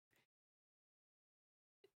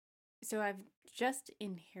So I've just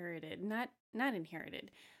inherited, not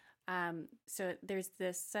inherited. So there's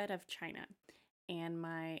this set of china, and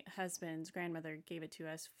my husband's grandmother gave it to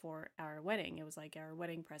us for our wedding. It was like our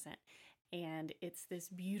wedding present. And it's this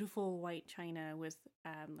beautiful white china with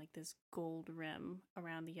like this gold rim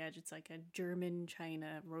around the edge. It's like a German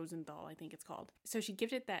china, Rosenthal, I think it's called. So she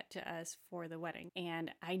gifted that to us for the wedding.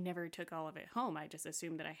 And I never took all of it home. I just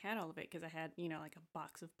assumed that I had all of it because I had, like a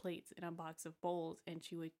box of plates and a box of bowls. And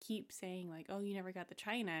she would keep saying like, oh, you never got the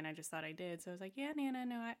china. And I just thought I did. So I was like, yeah, Nana,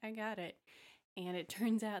 no, I got it. And it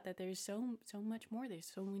turns out that there's so much more. There's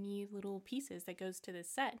so many little pieces that goes to this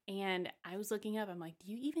set. And I was looking up, I'm like, do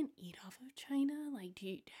you even eat off of china? Like,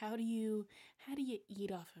 how do you eat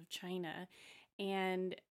off of china?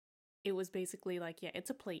 And it was basically like, yeah, it's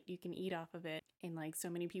a plate. You can eat off of it. And like so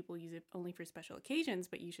many people use it only for special occasions,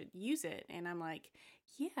 but you should use it. And I'm like,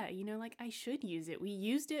 yeah, like I should use it. We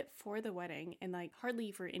used it for the wedding and like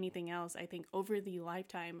hardly for anything else. I think over the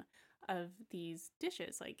lifetime of these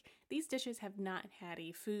dishes, like these dishes have not had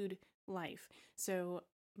a food life. So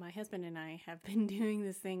my husband and I have been doing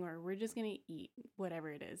this thing where we're just going to eat whatever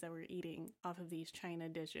it is that we're eating off of these china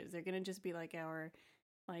dishes. They're going to just be like our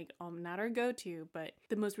not our go-to, but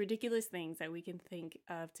the most ridiculous things that we can think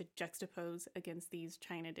of to juxtapose against these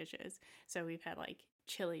china dishes. So we've had like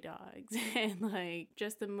chili dogs and like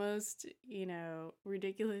just the most,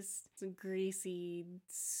 ridiculous, greasy,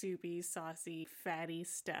 soupy, saucy, fatty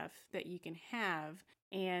stuff that you can have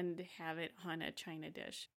and have it on a china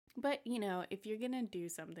dish. But, if you're going to do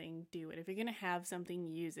something, do it. If you're going to have something,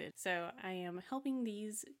 use it. So I am helping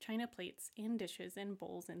these china plates and dishes and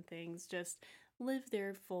bowls and things just live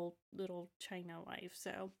their full little china life.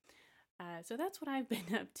 So that's what I've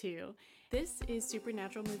been up to. This is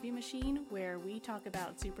Supernatural Movie Machine, where we talk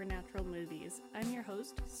about supernatural movies. I'm your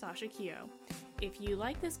host, Sasha Keogh. If you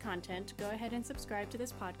like this content, go ahead and subscribe to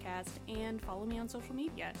this podcast and follow me on social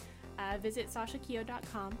media. Visit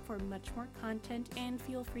sashakeogh.com for much more content, and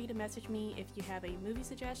feel free to message me if you have a movie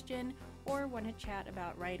suggestion or want to chat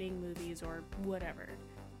about writing, movies, or whatever.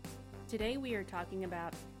 Today we are talking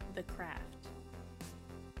about The Craft.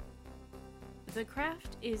 The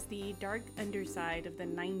Craft is the dark underside of the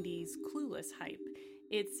 90s Clueless hype.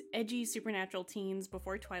 It's edgy supernatural teens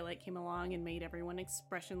before Twilight came along and made everyone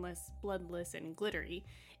expressionless, bloodless, and glittery.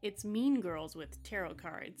 It's Mean Girls with tarot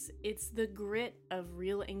cards. It's the grit of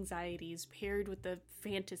real anxieties paired with the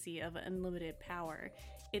fantasy of unlimited power.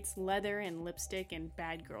 It's leather and lipstick and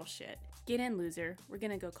bad girl shit. Get in, loser. We're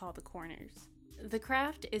gonna go call the corners. The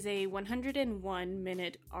Craft is a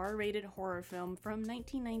 101-minute R-rated horror film from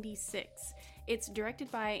 1996. It's directed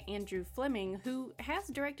by Andrew Fleming, who has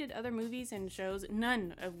directed other movies and shows,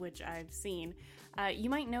 none of which I've seen. You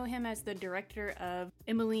might know him as the director of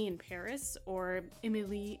Emily in Paris, or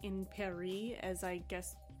Emily in Paris, as I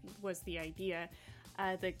guess was the idea.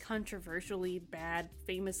 The controversially bad,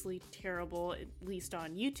 famously terrible, at least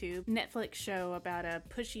on YouTube, Netflix show about a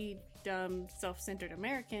pushy, dumb, self-centered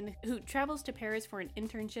American who travels to Paris for an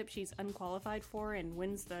internship she's unqualified for and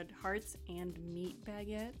wins the hearts and meat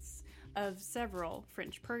baguettes of several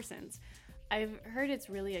French persons. I've heard it's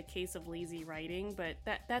really a case of lazy writing, but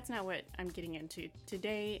that's not what I'm getting into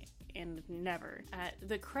today and never.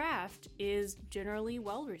 The Craft is generally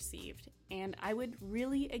well received, and I would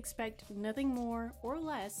really expect nothing more or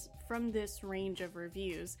less from this range of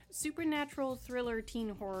reviews. Supernatural thriller teen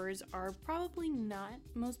horrors are probably not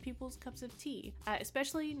most people's cups of tea,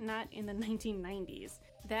 especially not in the 1990s.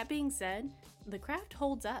 That being said, The Craft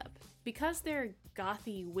holds up. Because they're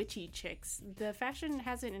gothy, witchy chicks, the fashion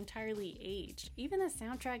hasn't entirely aged. Even the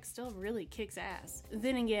soundtrack still really kicks ass.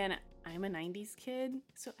 Then again, I'm a 90s kid,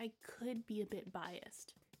 so I could be a bit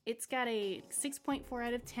biased. It's got a 6.4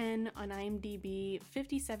 out of 10 on IMDb,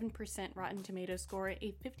 57% Rotten Tomatoes score,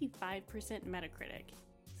 a 55% Metacritic.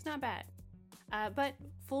 It's not bad. But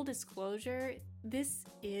full disclosure, this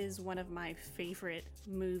is one of my favorite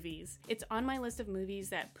movies. It's on my list of movies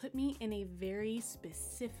that put me in a very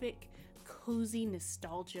specific, cozy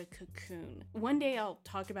nostalgia cocoon. One day I'll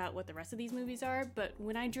talk about what the rest of these movies are, but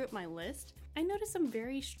when I drew up my list, I noticed some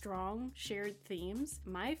very strong shared themes.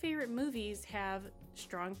 My favorite movies have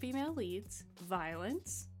strong female leads,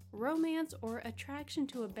 violence, romance or attraction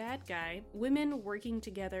to a bad guy, women working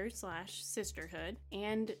together / sisterhood,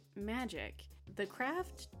 and magic. The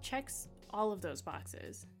Craft checks all of those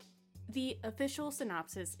boxes. The official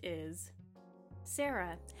synopsis is,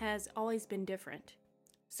 Sarah has always been different.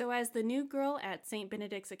 So as the new girl at St.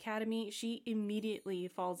 Benedict's Academy, she immediately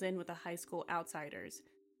falls in with the high school outsiders.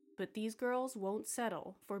 But these girls won't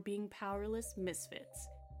settle for being powerless misfits.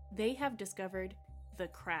 They have discovered the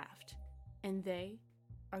Craft, and they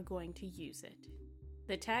are going to use it.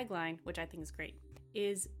 The tagline, which I think is great,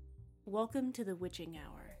 is "Welcome to the witching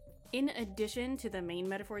hour." In addition to the main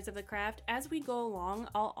metaphors of the craft, as we go along,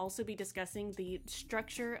 I'll also be discussing the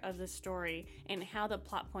structure of the story and how the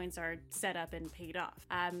plot points are set up and paid off.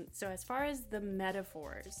 So as far as the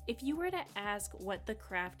metaphors, if you were to ask what the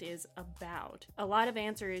craft is about, a lot of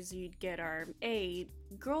answers you'd get are A,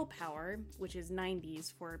 girl power, which is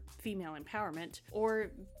 90s for female empowerment,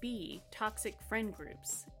 or B, toxic friend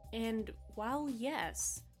groups. And while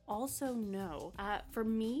yes, also no. For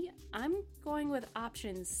me, I'm going with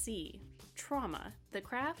option C, trauma. The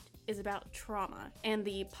craft is about trauma and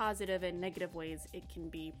the positive and negative ways it can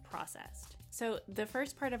be processed. So the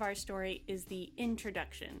first part of our story is the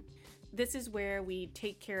introduction. This is where we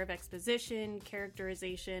take care of exposition,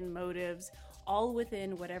 characterization, motives, all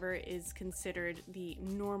within whatever is considered the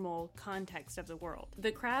normal context of the world.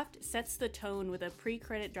 The craft sets the tone with a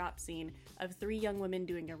pre-credit drop scene of 3 young women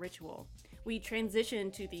doing a ritual. We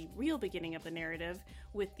transition to the real beginning of the narrative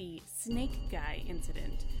with the snake guy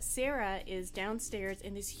incident. Sarah is downstairs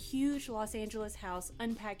in this huge Los Angeles house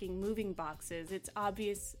unpacking moving boxes. It's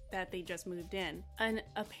obvious that they just moved in. An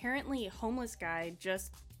apparently homeless guy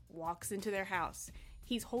just walks into their house.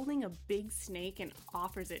 He's holding a big snake and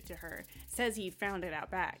offers it to her, says he found it out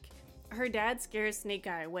back. Her dad scares Snake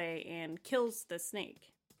Guy away and kills the snake.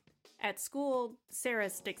 At school, Sarah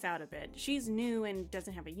sticks out a bit. She's new and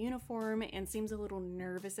doesn't have a uniform and seems a little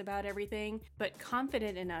nervous about everything, but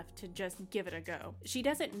confident enough to just give it a go. She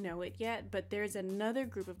doesn't know it yet, but there's another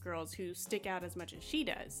group of girls who stick out as much as she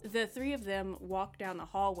does. The 3 of them walk down the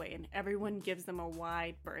hallway and everyone gives them a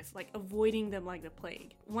wide berth, like avoiding them like the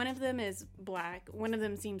plague. One of them is black, one of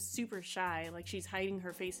them seems super shy, like she's hiding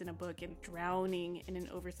her face in a book and drowning in an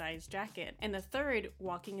oversized jacket. And the third,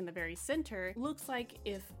 walking in the very center, looks like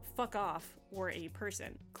if fuck off were a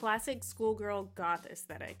person. Classic schoolgirl goth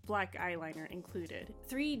aesthetic, black eyeliner included.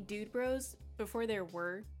 3 dude bros, before there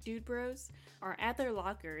were dude bros, are at their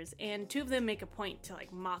lockers, and 2 of them make a point to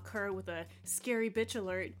mock her with a scary bitch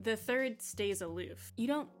alert. The third stays aloof. You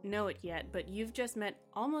don't know it yet, but you've just met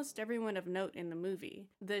almost everyone of note in the movie.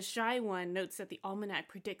 The shy one notes that the almanac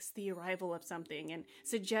predicts the arrival of something and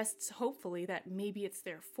suggests hopefully that maybe it's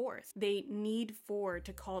their 4th. They need 4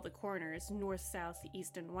 to call the corners north, south,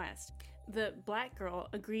 east, and west. The black girl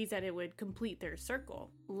agrees that it would complete their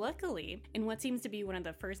circle. Luckily, in what seems to be one of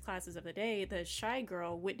the first classes of the day, the shy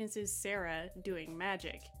girl witnesses Sarah doing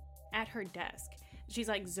magic at her desk. She's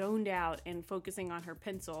zoned out and focusing on her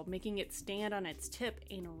pencil, making it stand on its tip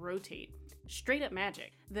and rotate. Straight up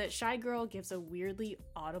magic. The shy girl gives a weirdly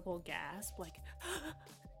audible gasp,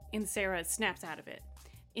 and Sarah snaps out of it.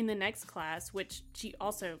 In the next class, which she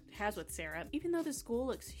also has with Sarah, even though the school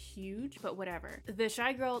looks huge, but whatever, the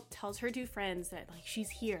shy girl tells her 2 friends that she's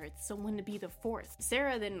here, it's someone to be the 4th.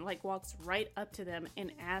 Sarah then walks right up to them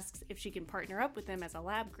and asks if she can partner up with them as a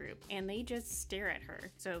lab group, and they just stare at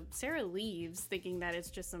her. So Sarah leaves thinking that it's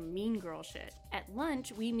just some mean girl shit. At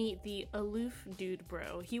lunch, we meet the aloof dude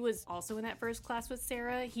bro. He was also in that first class with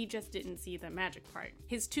Sarah, he just didn't see the magic part.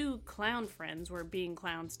 His 2 clown friends were being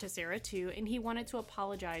clowns to Sarah too, and he wanted to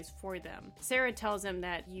apologize for them. Sarah tells him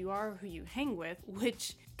that you are who you hang with,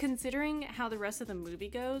 which, considering how the rest of the movie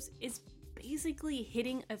goes, is basically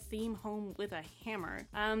hitting a theme home with a hammer.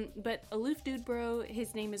 But aloof dude bro,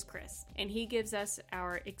 his name is Chris, and he gives us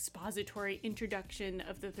our expository introduction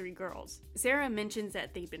of the 3 girls. Sarah mentions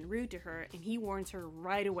that they've been rude to her, and he warns her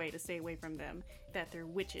right away to stay away from them, that they're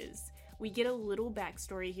witches. We get a little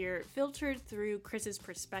backstory here, filtered through Chris's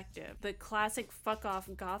perspective. The classic fuck-off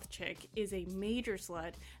goth chick is a major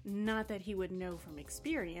slut, not that he would know from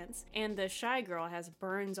experience, and the shy girl has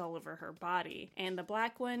burns all over her body. And the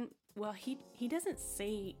black one, well, he doesn't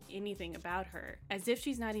say anything about her, as if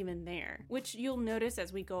she's not even there, which you'll notice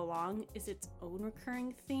as we go along is its own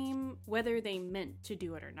recurring theme, whether they meant to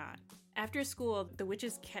do it or not. After school, the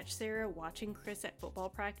witches catch Sarah watching Chris at football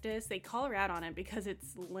practice. They call her out on it because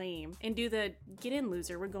it's lame and do the "get in,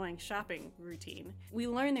 loser, we're going shopping" routine. We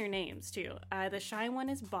learn their names too. The shy one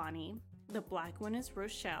is Bonnie, the black one is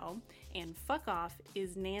Rochelle, and fuck off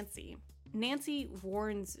is Nancy. Nancy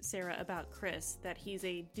warns Sarah about Chris, that he's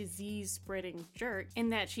a disease-spreading jerk,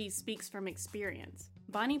 and that she speaks from experience.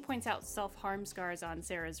 Bonnie points out self-harm scars on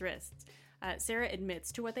Sarah's wrists. Sarah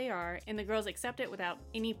admits to what they are, and the girls accept it without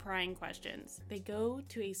any prying questions. They go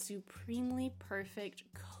to a supremely perfect,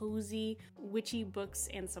 cozy, witchy books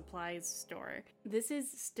and supplies store. This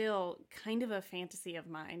is still kind of a fantasy of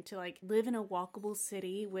mine, to live in a walkable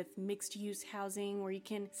city with mixed-use housing where you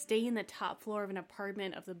can stay in the top floor of an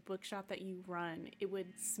apartment of the bookshop that you run. It would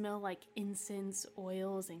smell like incense,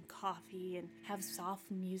 oils, and coffee, and have soft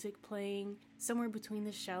music playing. Somewhere between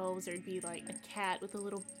the shelves, there'd be like a cat with a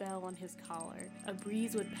little bell on his collar. A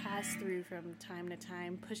breeze would pass through from time to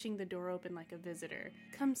time, pushing the door open like a visitor.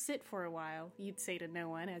 "Come sit for a while," you'd say to no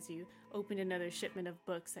one as you opened another shipment of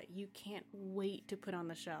books that you can't wait to put on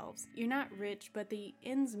the shelves. You're not rich, but the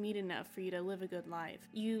ends meet enough for you to live a good life.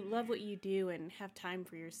 You love what you do and have time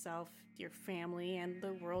for yourself, your family, and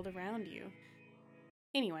the world around you.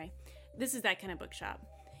 Anyway, this is that kind of bookshop.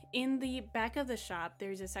 In the back of the shop,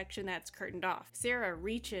 there's a section that's curtained off. Sarah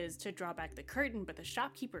reaches to draw back the curtain, but the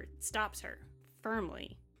shopkeeper stops her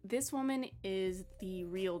firmly. This woman is the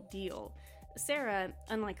real deal. Sarah,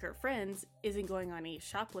 unlike her friends, isn't going on a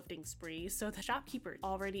shoplifting spree, so the shopkeeper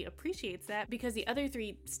already appreciates that because the other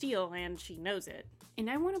three steal and she knows it. And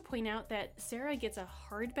I want to point out that Sarah gets a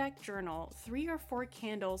hardback journal, 3 or 4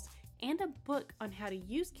 candles, and a book on how to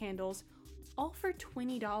use candles, all for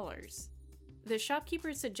 $20. The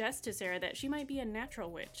shopkeeper suggests to Sarah that she might be a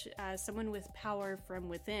natural witch, someone with power from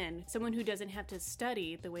within, someone who doesn't have to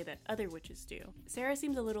study the way that other witches do. Sarah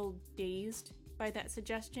seems a little dazed by that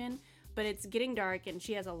suggestion, but it's getting dark and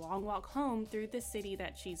she has a long walk home through the city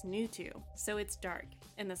that she's new to. So it's dark,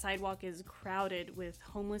 and the sidewalk is crowded with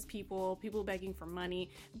homeless people, people begging for money,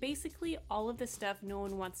 basically all of the stuff no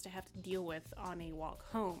one wants to have to deal with on a walk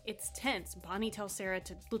home. It's tense. Bonnie tells Sarah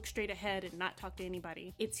to look straight ahead and not talk to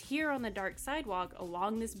anybody. It's here on the dark sidewalk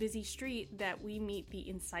along this busy street that we meet the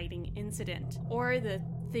inciting incident, or the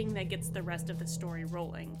thing that gets the rest of the story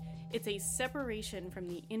rolling. It's a separation from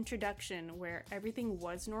the introduction where everything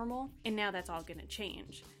was normal, and now that's all gonna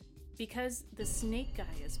change. Because the snake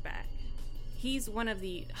guy is back. He's one of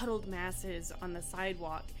the huddled masses on the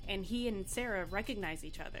sidewalk, and he and Sarah recognize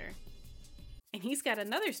each other. And he's got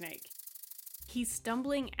another snake. He's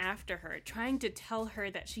stumbling after her, trying to tell her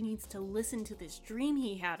that she needs to listen to this dream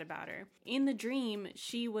he had about her. In the dream,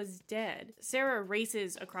 she was dead. Sarah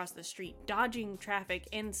races across the street, dodging traffic,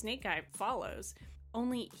 and Snake Guy follows.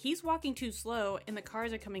 Only he's walking too slow and the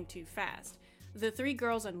cars are coming too fast. The 3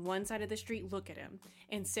 girls on one side of the street look at him,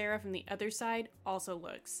 and Sarah from the other side also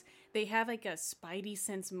looks. They have like a spidey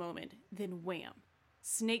sense moment, then wham.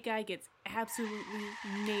 Snake Guy gets absolutely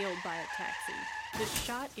nailed by a taxi. The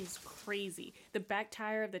shot is crazy. The back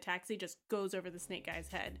tire of the taxi just goes over the Snake Guy's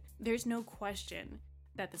head. There's no question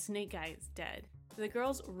that the Snake Guy is dead. The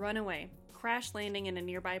girls run away, crash landing in a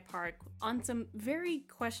nearby park on some very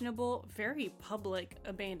questionable, very public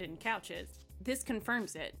abandoned couches. This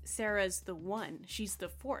confirms it. Sarah's the one. She's the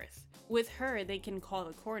 4th. With her, they can call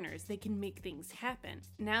the corners. They can make things happen.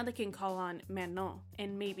 Now they can call on Manon,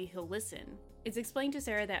 and maybe he'll listen. It's explained to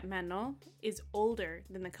Sarah that Manon is older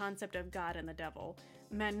than the concept of God and the devil.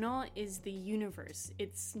 Manon is the universe,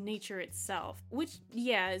 it's nature itself, which,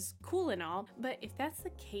 yeah, is cool and all, but if that's the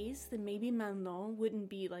case, then maybe Manon wouldn't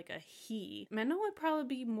be like a he. Manon would probably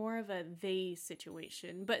be more of a they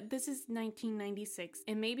situation, but this is 1996,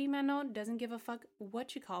 and maybe Manon doesn't give a fuck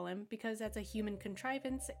what you call him, because that's a human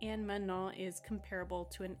contrivance, and Manon is comparable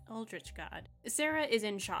to an Eldritch god. Sarah is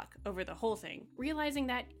in shock over the whole thing, realizing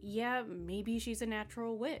that, yeah, maybe she's a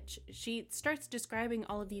natural witch. She starts describing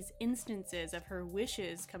all of these instances of her wishes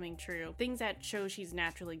coming true, things that show she's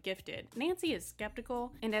naturally gifted. Nancy is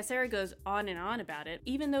skeptical, and as Sarah goes on and on about it,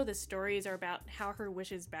 even though the stories are about how her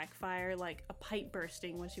wishes backfire, like a pipe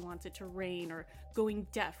bursting when she wants it to rain, or going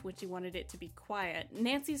deaf when she wanted it to be quiet,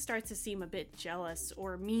 Nancy starts to seem a bit jealous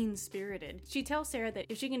or mean-spirited. She tells Sarah that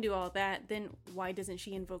if she can do all that, then why doesn't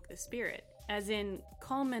she invoke the spirit? As in,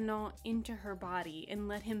 call Manon into her body and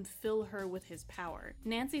let him fill her with his power.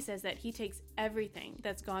 Nancy says that he takes everything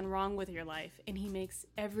that's gone wrong with your life and he makes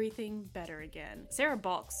everything better again. Sarah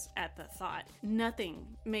balks at the thought. Nothing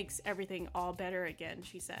makes everything all better again,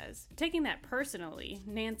 she says. Taking that personally,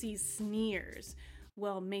 Nancy sneers.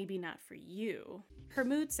 Well, maybe not for you. Her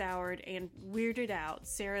mood soured and weirded out,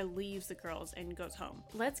 Sarah leaves the girls and goes home.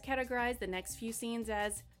 Let's categorize the next few scenes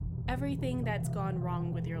as everything that's gone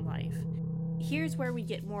wrong with your life. Here's where we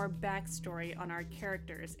get more backstory on our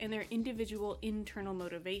characters and their individual internal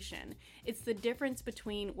motivation. It's the difference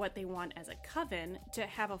between what they want as a coven, to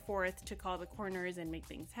have a 4th to call the corners and make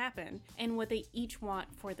things happen, and what they each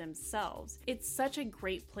want for themselves. It's such a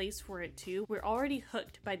great place for it too. We're already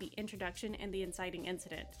hooked by the introduction and the inciting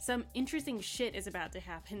incident. Some interesting shit is about to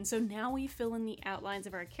happen, so now we fill in the outlines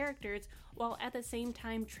of our characters while at the same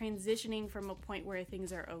time transitioning from a point where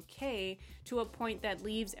things are okay to a point that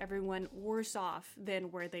leaves everyone worse off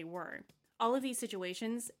than where they were. All of these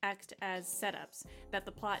situations act as setups that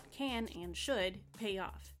the plot can and should pay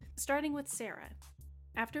off. Starting with Sarah.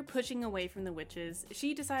 After pushing away from the witches,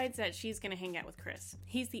 she decides that she's gonna hang out with Chris.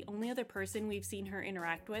 He's the only other person we've seen her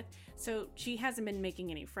interact with, so she hasn't been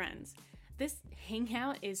making any friends. This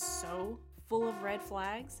hangout is so full of red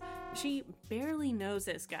flags. She barely knows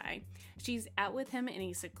this guy. She's out with him in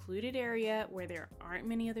a secluded area where there aren't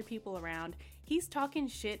many other people around. He's talking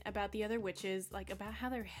shit about the other witches, like about how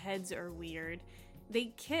their heads are weird.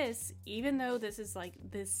 They kiss, even though this is like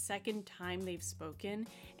the second time they've spoken,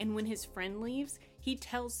 and when his friend leaves, he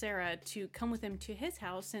tells Sarah to come with him to his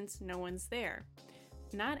house since no one's there.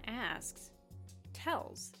 Not asks,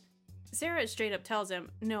 tells. Sarah straight up tells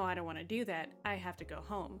him, "No, I don't want to do that. I have to go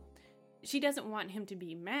home." She doesn't want him to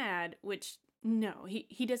be mad, which, no,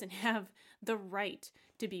 he doesn't have the right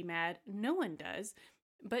to be mad. No one does.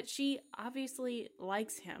 But she obviously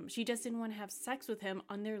likes him. She just didn't want to have sex with him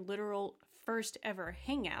on their literal first ever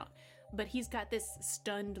hangout. But he's got this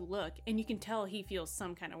stunned look, and you can tell he feels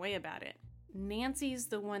some kind of way about it. Nancy's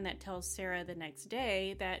the one that tells Sarah the next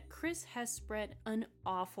day that Chris has spread an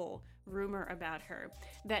awful rumor about her,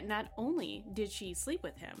 that not only did she sleep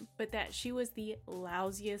with him, but that she was the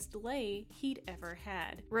lousiest lay he'd ever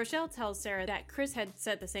had. Rochelle tells Sarah that Chris had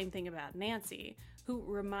said the same thing about Nancy, who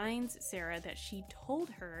reminds Sarah that she told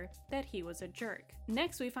her that he was a jerk.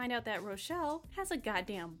 Next, we find out that Rochelle has a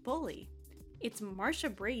goddamn bully. It's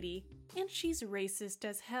Marsha Brady, and she's racist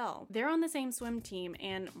as hell. They're on the same swim team,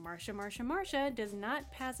 and Marsha does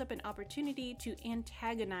not pass up an opportunity to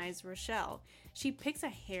antagonize Rochelle. She picks a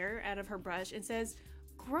hair out of her brush and says,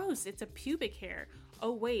 "Gross, it's a pubic hair.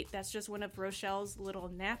 Oh wait, that's just one of Rochelle's little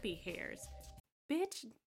nappy hairs." Bitch,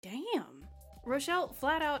 damn. Rochelle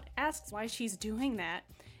flat out asks why she's doing that.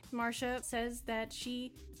 Marsha says that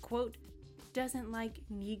she, quote, doesn't like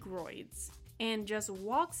negroids, and just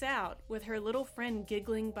walks out with her little friend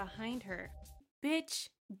giggling behind her. Bitch,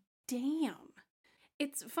 damn.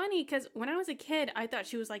 It's funny because when I was a kid, I thought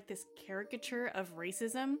she was like this caricature of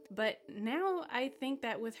racism, but now I think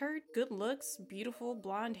that with her good looks, beautiful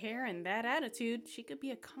blonde hair, and that attitude, she could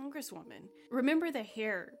be a congresswoman. Remember the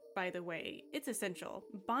hair, by the way. It's essential.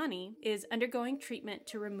 Bonnie is undergoing treatment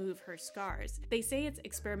to remove her scars. They say it's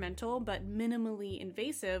experimental but minimally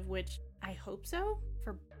invasive, which I hope so.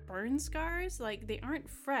 For burn scars, like they aren't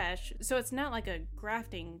fresh, so it's not like a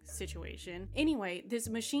grafting situation. Anyway, this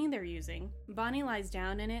machine they're using, Bonnie lies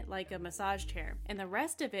down in it like a massage chair, and the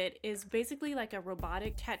rest of it is basically like a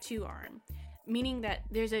robotic tattoo arm, meaning that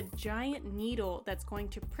there's a giant needle that's going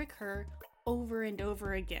to prick her over and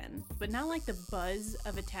over again, but not like the buzz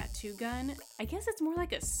of a tattoo gun. I guess it's more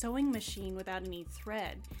like a sewing machine without any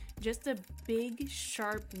thread. Just a big,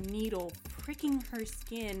 sharp needle pricking her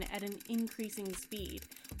skin at an increasing speed.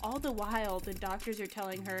 All the while, the doctors are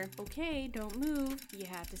telling her, "Okay, don't move, you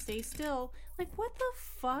have to stay still." Like, what the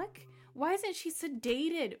fuck? Why isn't she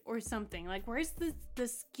sedated or something? Like, where's the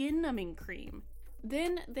skin numbing cream?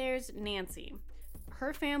 Then there's Nancy.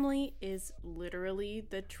 Her family is literally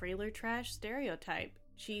the trailer trash stereotype.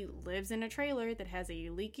 She lives in a trailer that has a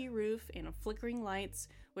leaky roof and flickering lights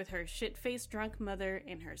with her shit-faced drunk mother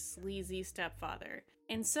and her sleazy stepfather.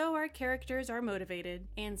 And so our characters are motivated,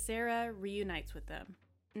 and Sarah reunites with them.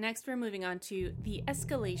 Next, we're moving on to the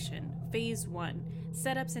escalation, phase 1,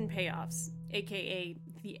 setups and payoffs, aka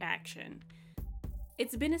the action.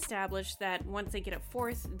 It's been established that once they get a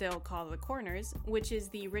fourth, they'll call the corners, which is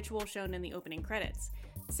the ritual shown in the opening credits.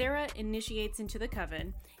 Sarah initiates into the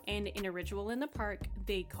coven, and in a ritual in the park,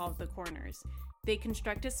 they call the corners. They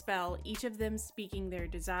construct a spell, each of them speaking their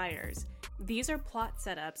desires. These are plot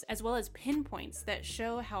setups, as well as pinpoints that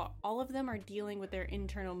show how all of them are dealing with their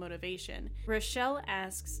internal motivation. Rochelle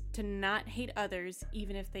asks to not hate others,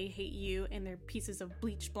 even if they hate you and they're pieces of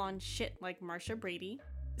bleach blonde shit like Marsha Brady.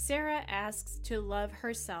 Sarah asks to love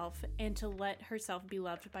herself and to let herself be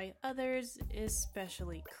loved by others,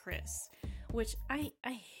 especially Chris. Which I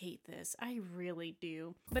hate this, I really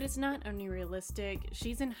do. But it's not unrealistic,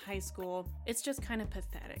 she's in high school, it's just kind of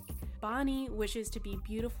pathetic. Bonnie wishes to be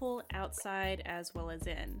beautiful outside as well as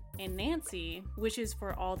in. And Nancy wishes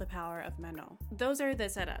for all the power of Manon. Those are the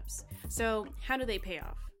setups. So how do they pay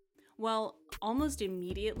off? Well, almost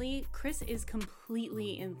immediately, Chris is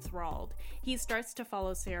completely enthralled. He starts to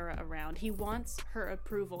follow Sarah around. He wants her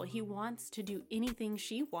approval. He wants to do anything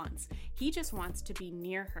she wants. He just wants to be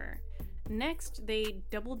near her. Next, they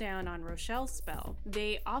double down on Rochelle's spell.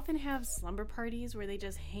 They often have slumber parties where they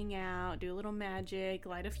just hang out, do a little magic,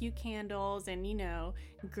 light a few candles, and,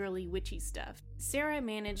 girly witchy stuff. Sarah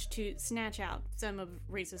managed to snatch out some of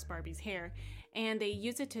racist Barbie's hair, and they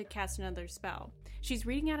use it to cast another spell. She's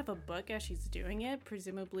reading out of a book as she's doing it,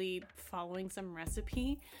 presumably following some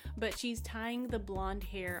recipe, but she's tying the blonde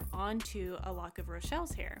hair onto a lock of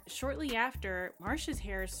Rochelle's hair. Shortly after, Marcia's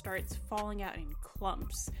hair starts falling out in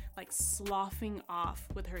clumps, like sloughing off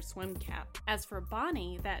with her swim cap. As for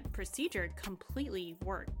Bonnie, that procedure completely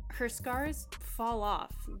worked. Her scars fall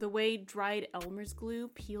off the way dried Elmer's glue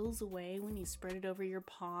peels away when you spread it over your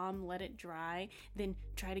palm, let it dry, then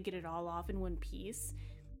try to get it all off in one piece.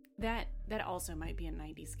 That also might be a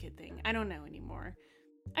 90s kid thing. I don't know anymore.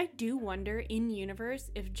 I do wonder in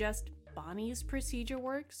universe if just Bonnie's procedure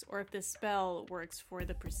works or if the spell works for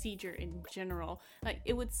the procedure in general. Like,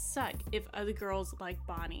 it would suck if other girls like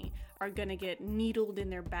Bonnie are gonna get needled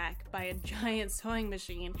in their back by a giant sewing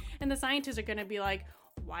machine and the scientists are gonna be like,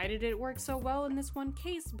 why did it work so well in this one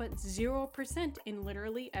case but 0% in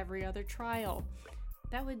literally every other trial?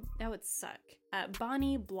 That would suck.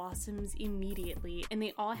 Bonnie blossoms immediately, and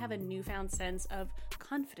they all have a newfound sense of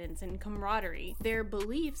confidence and camaraderie. Their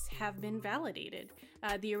beliefs have been validated.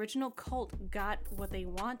 The original cult got what they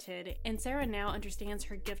wanted, and Sarah now understands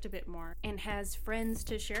her gift a bit more and has friends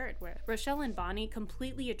to share it with. Rochelle and Bonnie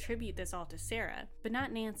completely attribute this all to Sarah, but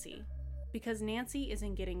not Nancy, because Nancy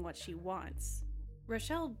isn't getting what she wants.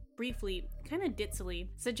 Rochelle briefly, kind of ditzily,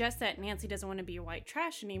 suggests that Nancy doesn't want to be white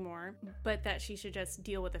trash anymore, but that she should just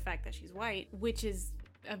deal with the fact that she's white, which is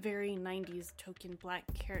a very 90s token black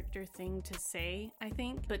character thing to say, I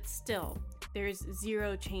think. But still, there's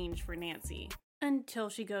zero change for Nancy. Until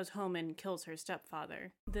she goes home and kills her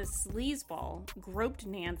stepfather. The sleazeball groped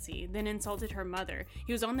Nancy, then insulted her mother.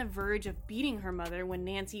 He was on the verge of beating her mother when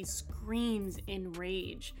Nancy screams in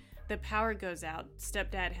rage. The power goes out,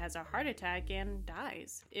 stepdad has a heart attack and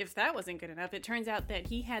dies. If that wasn't good enough, it turns out that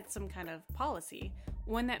he had some kind of policy,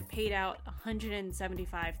 one that paid out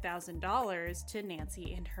 $175,000 to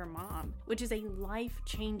Nancy and her mom, which is a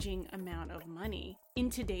life-changing amount of money. In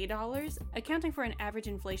today dollars, accounting for an average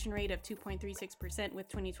inflation rate of 2.36% with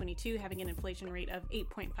 2022 having an inflation rate of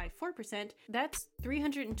 8.54%, that's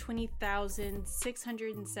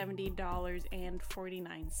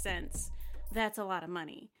 $320,670.49. That's a lot of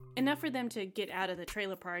money. Enough for them to get out of the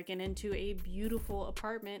trailer park and into a beautiful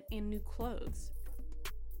apartment and new clothes.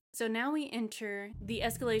 So now we enter the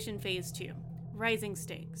escalation phase 2, rising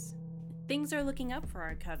stakes. Things are looking up for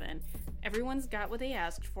our coven. Everyone's got what they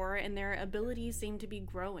asked for and their abilities seem to be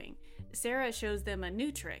growing. Sarah shows them a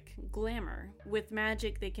new trick, glamour. With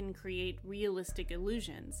magic they can create realistic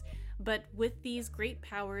illusions. But with these great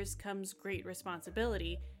powers comes great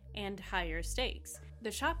responsibility and higher stakes.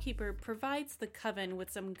 The shopkeeper provides the coven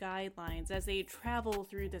with some guidelines as they travel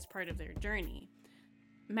through this part of their journey.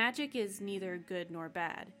 Magic is neither good nor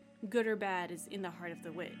bad. Good or bad is in the heart of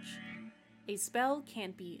the witch. A spell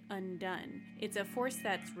can't be undone. It's a force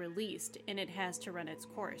that's released and it has to run its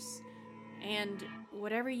course. And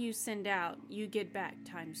whatever you send out, you get back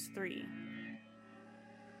 ×3.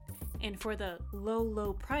 And for the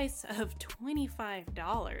low price of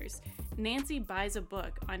 $25, Nancy buys a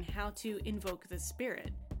book on how to invoke the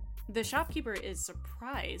spirit. The shopkeeper is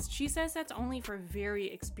surprised. She says that's only for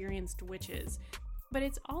very experienced witches. But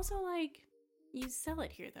it's also like, you sell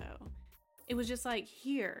it here though. It was just like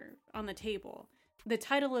here on the table. The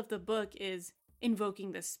title of the book is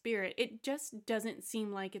Invoking the Spirit. It just doesn't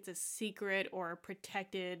seem like it's a secret or a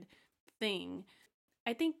protected thing.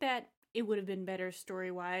 I think that it would have been better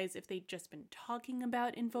story-wise if they'd just been talking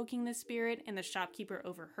about invoking the spirit and the shopkeeper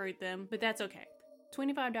overheard them, but that's okay.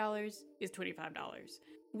 $25 is $25.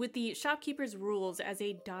 With the shopkeeper's rules as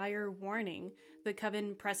a dire warning, the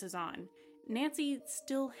coven presses on. Nancy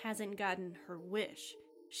still hasn't gotten her wish.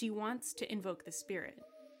 She wants to invoke the spirit.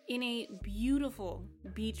 In a beautiful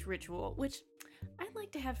beach ritual, which I'd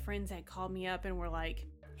like to have friends that call me up and were like,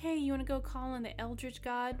 hey, you want to go call on the Eldritch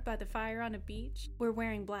god by the fire on a beach? We're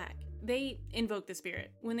wearing black. They invoke the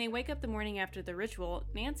spirit. When they wake up the morning after the ritual,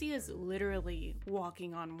 Nancy is literally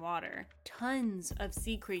walking on water. Tons of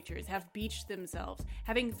sea creatures have beached themselves,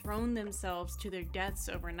 having thrown themselves to their deaths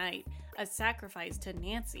overnight, a sacrifice to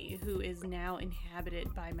Nancy, who is now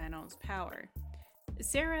inhabited by Manon's power.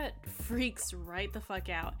 Sarah freaks right the fuck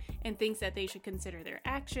out and thinks that they should consider their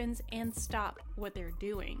actions and stop what they're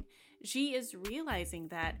doing. She is realizing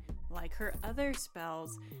that, like her other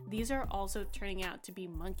spells, these are also turning out to be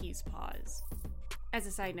monkey's paws. As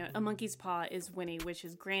a side note, a monkey's paw is when a wish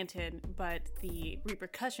is granted, but the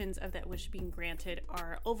repercussions of that wish being granted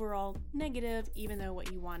are overall negative, even though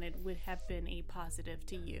what you wanted would have been a positive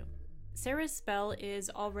to you. Sarah's spell is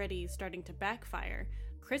already starting to backfire.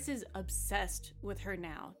 Chris is obsessed with her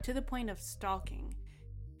now, to the point of stalking.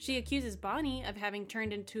 She accuses Bonnie of having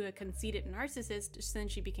turned into a conceited narcissist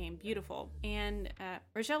since she became beautiful. And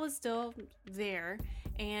Rochelle is still there,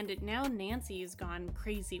 and now Nancy's gone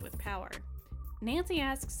crazy with power. Nancy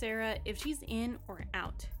asks Sarah if she's in or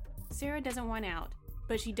out. Sarah doesn't want out,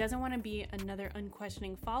 but she doesn't want to be another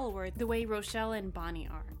unquestioning follower the way Rochelle and Bonnie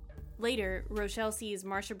are. Later, Rochelle sees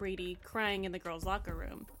Marsha Brady crying in the girls' locker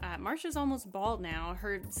room. Marsha's almost bald now.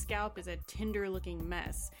 Her scalp is a tender-looking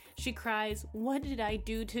mess. She cries, "What did I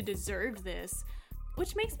do to deserve this?"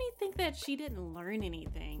 Which makes me think that she didn't learn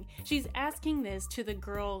anything. She's asking this to the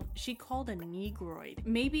girl she called a negroid.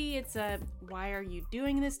 Maybe it's a "why are you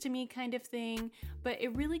doing this to me" kind of thing, but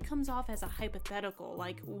it really comes off as a hypothetical,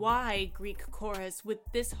 like, why, Greek chorus, would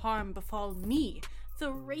this harm befall me,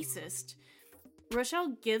 the racist?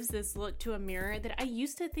 Rochelle gives this look to a mirror that I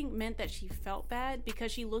used to think meant that she felt bad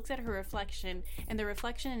because she looks at her reflection and the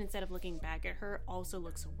reflection, instead of looking back at her, also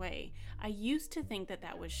looks away. I used to think that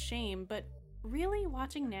that was shame, but really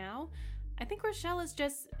watching now, I think Rochelle is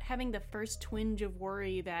just having the first twinge of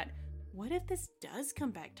worry that what if this does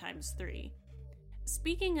come back ×3?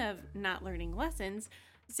 Speaking of not learning lessons,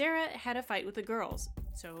 Sarah had a fight with the girls,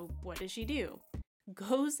 so what does she do?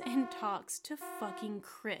 Goes and talks to fucking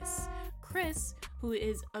Chris. Chris, who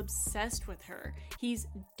is obsessed with her. He's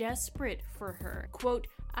desperate for her. Quote,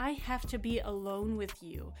 "I have to be alone with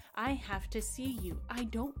you. I have to see you. I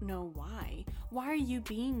don't know why. Why are you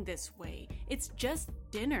being this way? It's just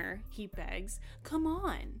dinner," he begs. "Come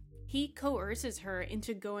on." He coerces her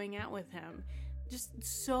into going out with him. Just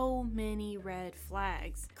so many red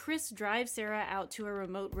flags. Chris drives Sarah out to a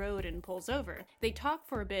remote road and pulls over. They talk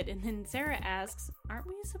for a bit and then Sarah asks, "Aren't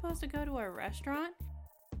we supposed to go to a restaurant?"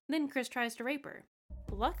 Then Chris tries to rape her.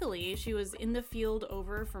 Luckily, she was in the field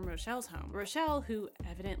over from Rochelle's home. Rochelle, who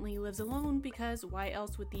evidently lives alone because why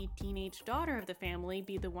else would the teenage daughter of the family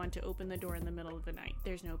be the one to open the door in the middle of the night?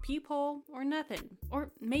 There's no peephole or nothing.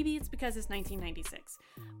 Or maybe it's because it's 1996.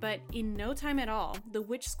 But in no time at all, the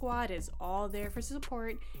witch squad is all there for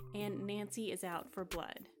support and Nancy is out for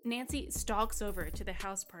blood. Nancy stalks over to the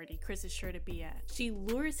house party Chris is sure to be at. She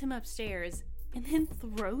lures him upstairs and then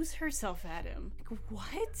throws herself at him. Like,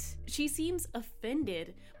 what? She seems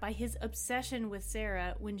offended by his obsession with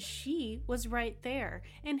Sarah when she was right there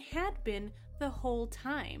and had been the whole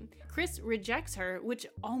time. Chris rejects her, which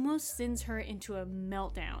almost sends her into a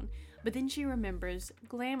meltdown, but then she remembers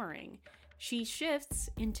glamoring. She shifts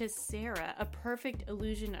into Sarah, a perfect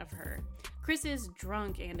illusion of her. Chris is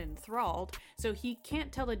drunk and enthralled, so he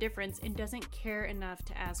can't tell the difference and doesn't care enough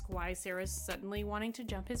to ask why Sarah's suddenly wanting to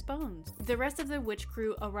jump his bones. The rest of the witch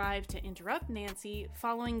crew arrive to interrupt Nancy,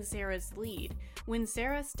 following Sarah's lead. When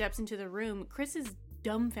Sarah steps into the room, Chris is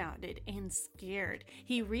dumbfounded and scared.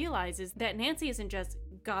 He realizes that Nancy isn't just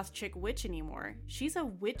goth chick witch anymore. She's a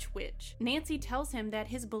witch. Nancy tells him that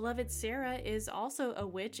his beloved Sarah is also a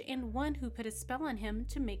witch and one who put a spell on him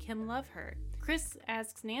to make him love her. Chris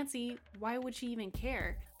asks Nancy why would she even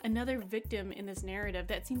care? Another victim in this narrative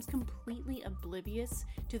that seems completely oblivious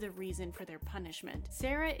to the reason for their punishment.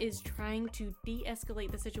 Sarah is trying to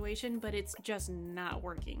de-escalate the situation, but it's just not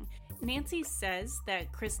working. Nancy says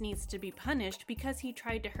that Chris needs to be punished because he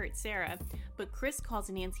tried to hurt Sarah, but Chris calls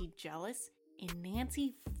Nancy jealous, and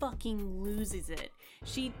Nancy fucking loses it.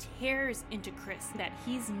 She tears into Chris that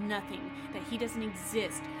he's nothing, that he doesn't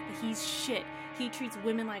exist, that he's shit. He treats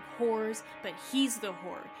women like whores, but he's the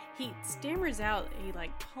whore. He stammers out a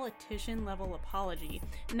politician level apology,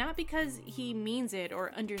 not because he means it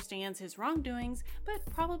or understands his wrongdoings, but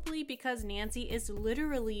probably because Nancy is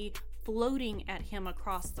literally floating at him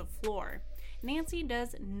across the floor. Nancy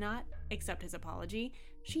does not accept his apology.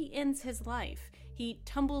 She ends his life. He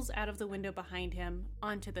tumbles out of the window behind him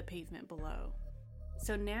onto the pavement below.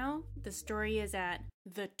 So now the story is at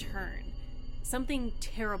the turn. Something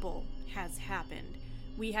terrible has happened.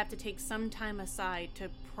 We have to take some time aside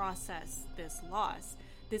to process this loss.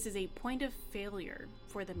 This is a point of failure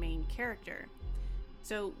for the main character.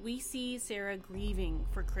 So we see Sarah grieving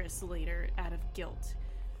for Chris later out of guilt.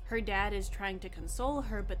 Her dad is trying to console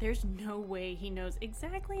her, but there's no way he knows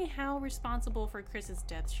exactly how responsible for Chris's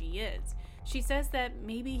death she is. She says that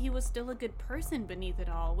maybe he was still a good person beneath it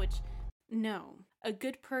all, which, no. A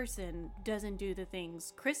good person doesn't do the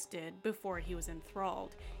things Chris did before he was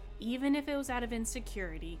enthralled. Even if it was out of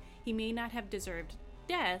insecurity, he may not have deserved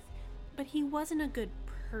death, but he wasn't a good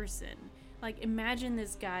person. Imagine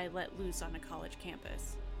this guy let loose on a college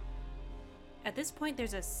campus. At this point,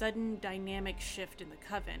 there's a sudden dynamic shift in the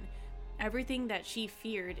coven. Everything that she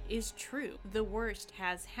feared is true. The worst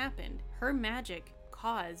has happened. Her magic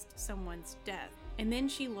caused someone's death. And then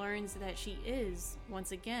she learns that she is,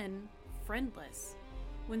 once again, friendless.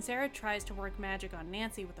 When Sarah tries to work magic on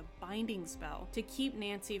Nancy with a binding spell to keep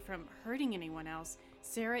Nancy from hurting anyone else,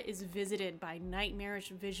 Sarah is visited by nightmarish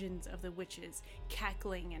visions of the witches,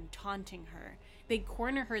 cackling and taunting her. They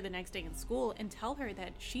corner her the next day in school and tell her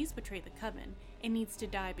that she's betrayed the coven and needs to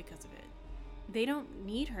die because of it. They don't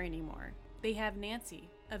need her anymore. They have Nancy,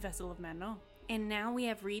 a vessel of Manon. And now we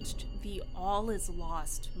have reached the all is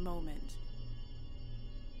lost moment.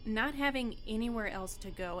 Not having anywhere else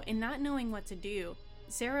to go and not knowing what to do,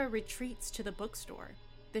 Sarah retreats to the bookstore.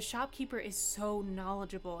 The shopkeeper is so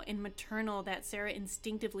knowledgeable and maternal that Sarah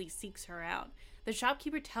instinctively seeks her out. The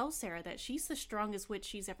shopkeeper tells Sarah that she's the strongest witch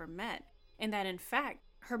she's ever met, and that in fact,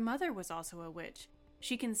 her mother was also a witch.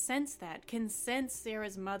 She can sense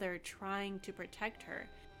Sarah's mother trying to protect her.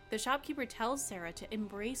 The shopkeeper tells Sarah to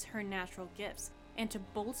embrace her natural gifts and to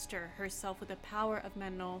bolster herself with the power of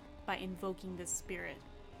Manon by invoking the spirit.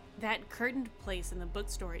 That curtained place in the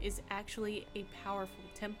bookstore is actually a powerful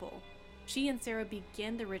temple. She and Sarah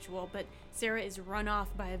begin the ritual, but Sarah is run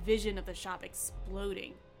off by a vision of the shop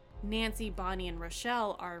exploding. Nancy, Bonnie, and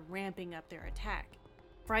Rochelle are ramping up their attack.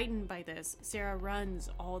 Frightened by this, Sarah runs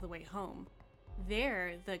all the way home.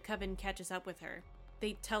 There, the coven catches up with her.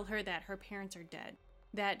 They tell her that her parents are dead,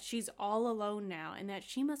 that she's all alone now, and that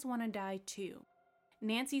she must want to die too.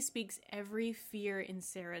 Nancy speaks every fear in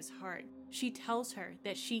Sarah's heart. She tells her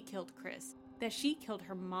that she killed Chris, that she killed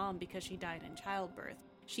her mom because she died in childbirth.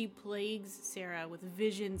 She plagues Sarah with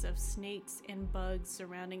visions of snakes and bugs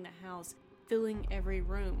surrounding the house, filling every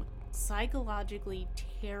room, psychologically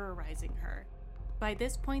terrorizing her. By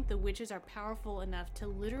this point, the witches are powerful enough to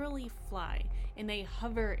literally fly, and they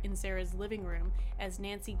hover in Sarah's living room as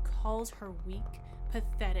Nancy calls her weak,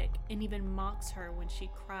 pathetic, and even mocks her when she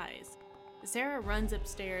cries. Sarah runs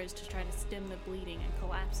upstairs to try to stem the bleeding and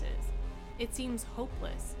collapses. It seems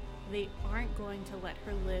hopeless. They aren't going to let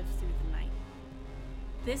her live through the night.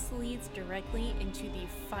 This leads directly into the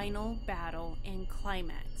final battle and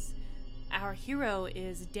climax. Our hero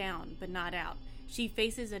is down but not out. She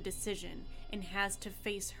faces a decision and has to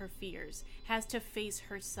face her fears, has to face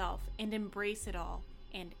herself and embrace it all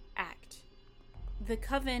and act. The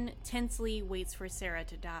coven tensely waits for Sarah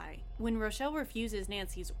to die. When Rochelle refuses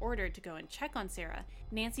Nancy's order to go and check on Sarah,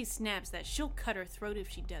 Nancy snaps that she'll cut her throat if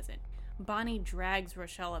she doesn't. Bonnie drags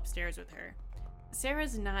Rochelle upstairs with her.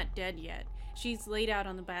 Sarah's not dead yet. She's laid out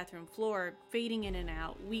on the bathroom floor, fading in and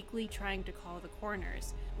out, weakly trying to call the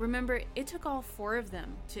coroners. Remember, it took all 4 of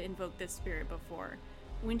them to invoke this spirit before.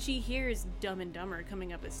 When she hears Dumb and Dumber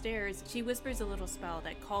coming up the stairs, she whispers a little spell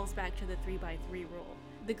that calls back to the 3x3 rule.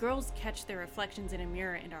 The girls catch their reflections in a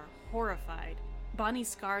mirror and are horrified. Bonnie's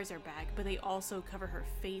scars are back, but they also cover her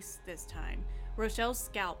face this time. Rochelle's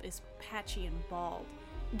scalp is patchy and bald.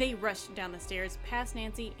 They rush down the stairs, past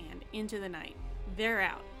Nancy, and into the night. They're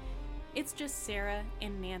out. It's just Sarah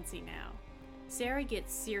and Nancy now. Sarah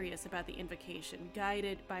gets serious about the invocation,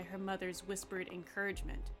 guided by her mother's whispered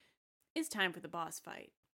encouragement. It's time for the boss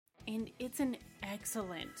fight. And it's an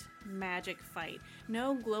excellent magic fight.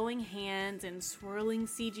 No glowing hands and swirling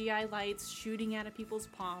CGI lights shooting out of people's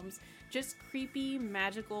palms. Just creepy,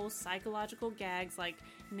 magical, psychological gags like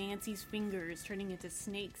Nancy's fingers turning into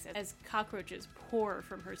snakes as cockroaches pour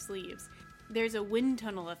from her sleeves. There's a wind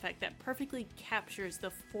tunnel effect that perfectly captures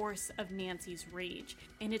the force of Nancy's rage,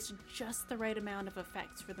 and it's just the right amount of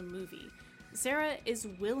effects for the movie. Sarah is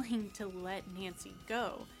willing to let Nancy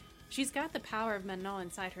go. She's got the power of Manon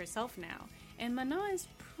inside herself now, and Manon is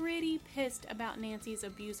pretty pissed about Nancy's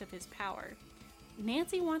abuse of his power.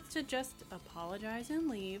 Nancy wants to just apologize and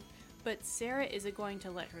leave, but Sarah isn't going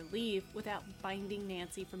to let her leave without binding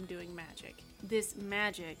Nancy from doing magic. This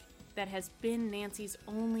magic that has been Nancy's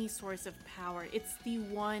only source of power. It's the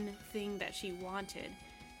one thing that she wanted.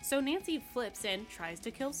 So Nancy flips and tries to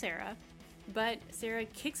kill Sarah, but Sarah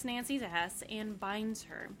kicks Nancy's ass and binds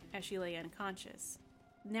her as she lay unconscious.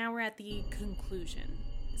 Now we're at the conclusion.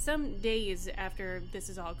 Some days after this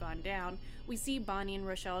has all gone down, we see Bonnie and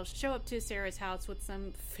Rochelle show up to Sarah's house with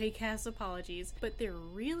some fake-ass apologies, but they're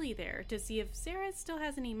really there to see if Sarah still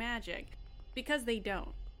has any magic, because they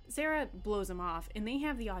don't. Sarah blows them off, and they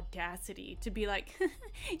have the audacity to be like,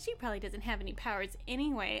 she probably doesn't have any powers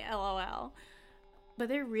anyway, lol. But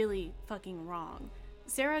they're really fucking wrong.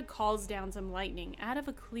 Sarah calls down some lightning out of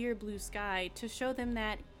a clear blue sky to show them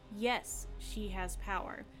that, yes, she has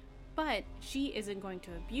power, but she isn't going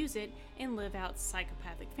to abuse it and live out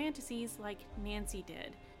psychopathic fantasies like Nancy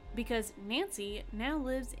did. Because Nancy now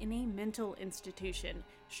lives in a mental institution,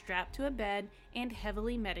 strapped to a bed and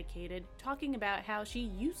heavily medicated, talking about how she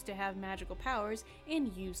used to have magical powers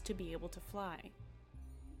and used to be able to fly.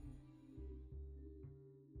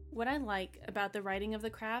 What I like about the writing of The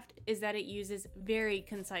Craft is that it uses very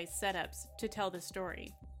concise setups to tell the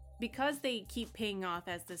story. Because they keep paying off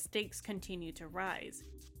as the stakes continue to rise.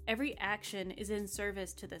 Every action is in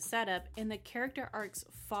service to the setup, and the character arcs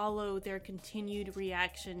follow their continued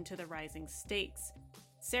reaction to the rising stakes.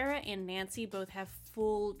 Sarah and Nancy both have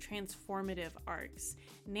full transformative arcs.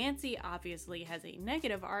 Nancy obviously has a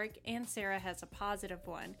negative arc, and Sarah has a positive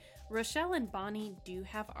one. Rochelle and Bonnie do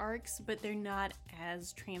have arcs, but they're not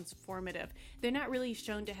as transformative. They're not really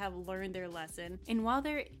shown to have learned their lesson, and while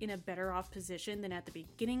they're in a better off position than at the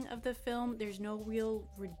beginning of the film, there's no real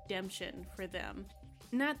redemption for them.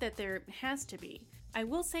 Not that there has to be. I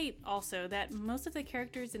will say also that most of the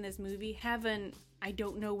characters in this movie have an "I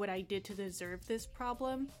don't know what I did to deserve this"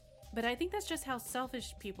 problem, but I think that's just how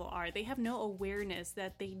selfish people are. They have no awareness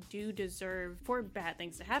that they do deserve for bad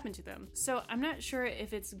things to happen to them. So I'm not sure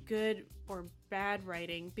if it's good or bad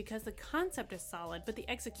writing because the concept is solid, but the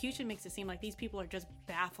execution makes it seem like these people are just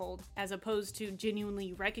baffled as opposed to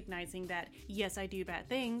genuinely recognizing that, yes, I do bad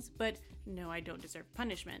things, but no, I don't deserve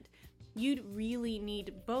punishment. You'd really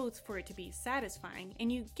need both for it to be satisfying,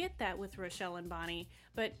 and you get that with Rochelle and Bonnie,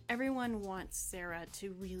 but everyone wants Sarah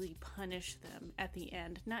to really punish them at the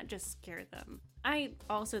end, not just scare them. I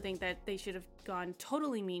also think that they should have gone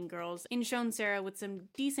totally Mean Girls and shown Sarah with some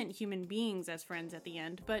decent human beings as friends at the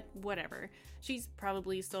end, but whatever. She's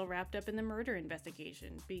probably still wrapped up in the murder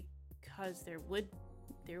investigation, because there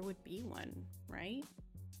would be one, right?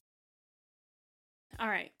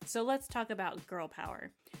 Alright, so let's talk about girl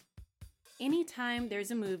power. Anytime there's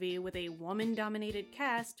a movie with a woman-dominated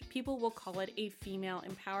cast, people will call it a female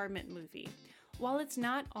empowerment movie. While it's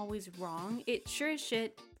not always wrong, it sure as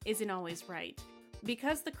shit isn't always right.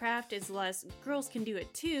 Because The Craft is less girls can do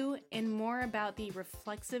it too, and more about the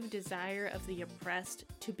reflexive desire of the oppressed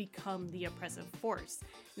to become the oppressive force.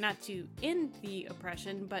 Not to end the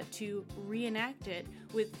oppression, but to reenact it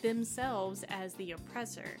with themselves as the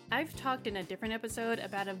oppressor. I've talked in a different episode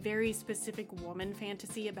about a very specific woman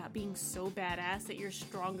fantasy about being so badass that you're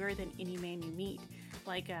stronger than any man you meet.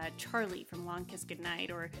 Like Charlie from Long Kiss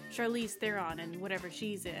Goodnight, or Charlize Theron in whatever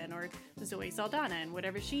she's in, or Zoe Saldana in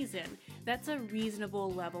whatever she's in. That's a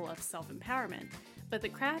reasonable level of self-empowerment. But The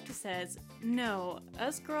Craft says, no,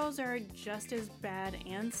 us girls are just as bad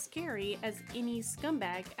and scary as any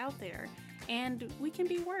scumbag out there, and we can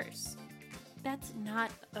be worse. That's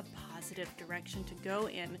not a positive direction to go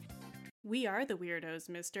in. We are the weirdos,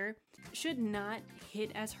 mister. Should not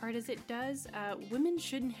hit as hard as it does. Women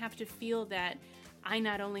shouldn't have to feel that I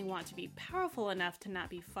not only want to be powerful enough to not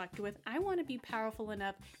be fucked with, I want to be powerful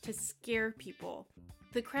enough to scare people.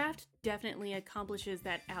 The Craft definitely accomplishes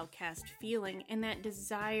that outcast feeling and that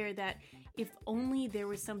desire that if only there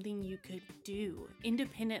was something you could do,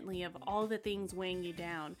 independently of all the things weighing you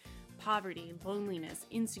down, poverty, loneliness,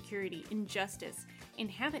 insecurity, injustice,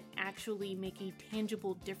 and have it actually make a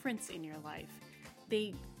tangible difference in your life.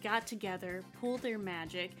 They got together, pulled their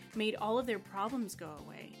magic, made all of their problems go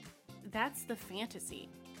away. That's the fantasy.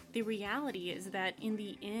 The reality is that in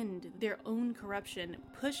the end, their own corruption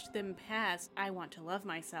pushed them past "I want to love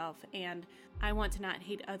myself" and "I want to not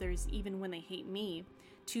hate others even when they hate me"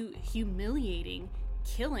 to humiliating,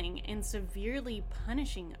 killing, and severely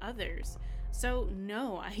punishing others. So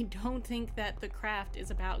no, I don't think that The Craft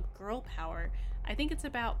is about girl power. I think it's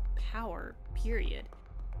about power, period.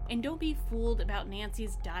 And don't be fooled about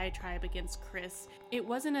Nancy's diatribe against Chris. It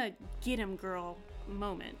wasn't a "get him girl"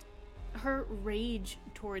 moment. Her rage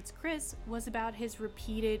towards Chris was about his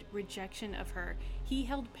repeated rejection of her. He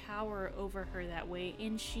held power over her that way,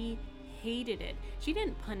 and she hated it. She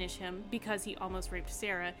didn't punish him because he almost raped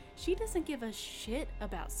Sarah. She doesn't give a shit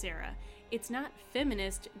about Sarah. It's not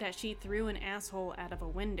feminist that she threw an asshole out of a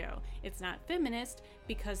window. It's not feminist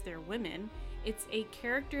because they're women. It's a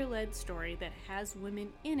character-led story that has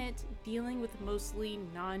women in it dealing with mostly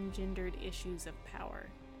non-gendered issues of power.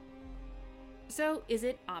 So, is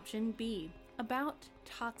it option B, about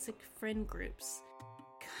toxic friend groups?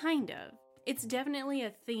 Kind of. It's definitely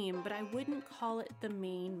a theme, but I wouldn't call it the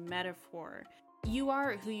main metaphor. You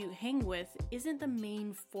are who you hang with isn't the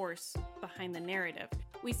main force behind the narrative.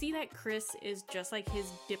 We see that Chris is just like his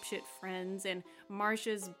dipshit friends, and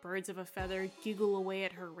Marcia's birds of a feather giggle away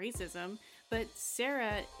at her racism, but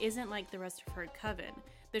Sarah isn't like the rest of her coven.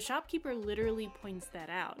 The shopkeeper literally points that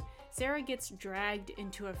out. Sarah gets dragged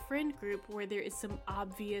into a friend group where there is some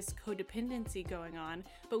obvious codependency going on,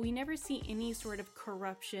 but we never see any sort of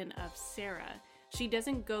corruption of Sarah. She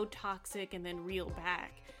doesn't go toxic and then reel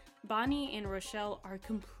back. Bonnie and Rochelle are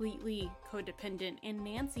completely codependent, and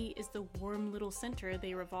Nancy is the warm little center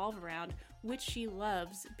they revolve around, which she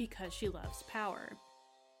loves because she loves power.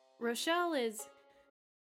 Rochelle is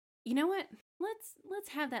You know what? Let's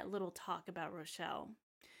have that little talk about Rochelle.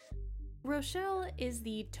 Rochelle is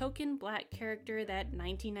the token black character that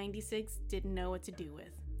 1996 didn't know what to do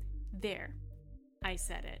with. There, I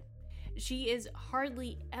said it. She is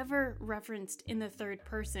hardly ever referenced in the third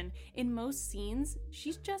person. In most scenes,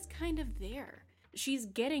 she's just kind of there. She's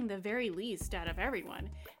getting the very least out of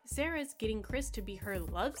everyone. Sarah's getting Chris to be her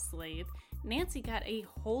love slave. Nancy got a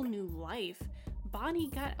whole new life. Bonnie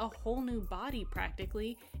got a whole new body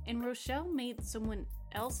practically. And Rochelle made someone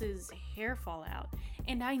else's hair fall out.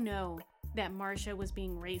 And I know that Marcia was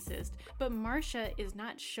being racist, but Marcia is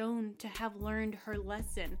not shown to have learned her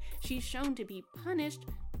lesson. She's shown to be punished,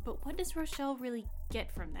 but what does Rochelle really get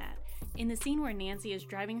from that? In the scene where Nancy is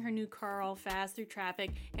driving her new car all fast through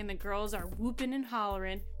traffic and the girls are whooping and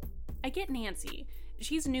hollering, I get Nancy.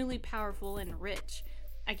 She's newly powerful and rich.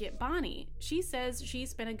 I get Bonnie. She says she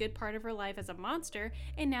spent a good part of her life as a monster,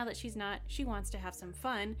 and now that she's not, she wants to have some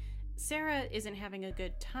fun. Sarah isn't having a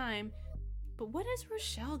good time. But what does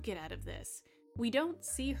Rochelle get out of this? We don't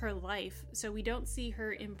see her life, so we don't see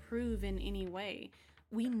her improve in any way.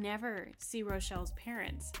 We never see Rochelle's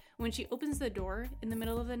parents. When she opens the door in the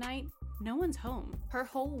middle of the night, no one's home. Her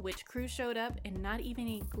whole witch crew showed up and not even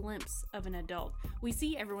a glimpse of an adult. We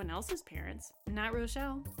see everyone else's parents, not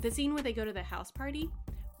Rochelle. The scene where they go to the house party,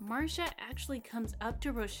 Marcia actually comes up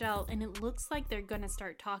to Rochelle and it looks like they're gonna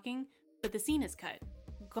start talking, but the scene is cut.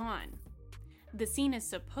 Gone. The scene is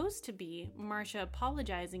supposed to be Marcia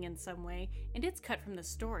apologizing in some way, and it's cut from the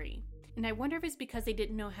story. And I wonder if it's because they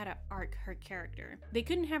didn't know how to arc her character. They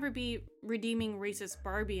couldn't have her be redeeming racist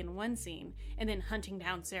Barbie in one scene, and then hunting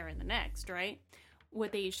down Sarah in the next, right?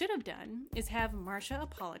 What they should have done is have Marcia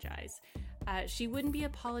apologize. She wouldn't be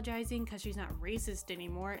apologizing because she's not racist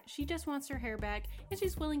anymore. She just wants her hair back, and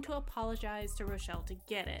she's willing to apologize to Rochelle to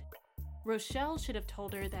get it. Rochelle should have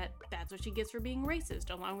told her that that's what she gets for being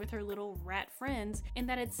racist, along with her little rat friends, and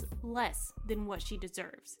that it's less than what she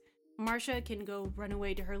deserves. Marcia can go run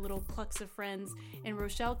away to her little clucks of friends, and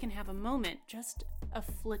Rochelle can have a moment, just a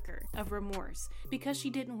flicker of remorse, because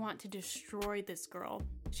she didn't want to destroy this girl.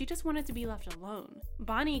 She just wanted to be left alone.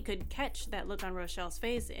 Bonnie could catch that look on Rochelle's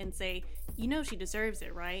face and say, "You know she deserves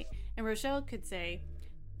it, right?" And Rochelle could say,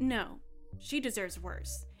 "No, she deserves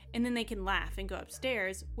worse." And then they can laugh and go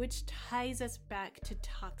upstairs, which ties us back to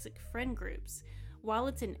toxic friend groups. While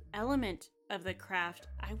it's an element of the craft,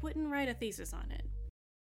 I wouldn't write a thesis on it.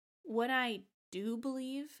 What I do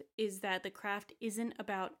believe is that the craft isn't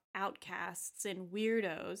about outcasts and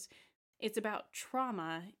weirdos. It's about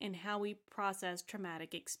trauma and how we process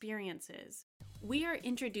traumatic experiences. We are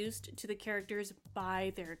introduced to the characters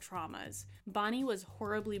by their traumas. Bonnie was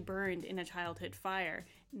horribly burned in a childhood fire.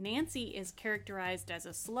 Nancy is characterized as a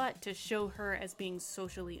slut to show her as being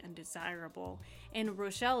socially undesirable, and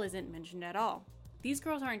Rochelle isn't mentioned at all. These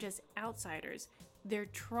girls aren't just outsiders, they're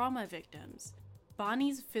trauma victims.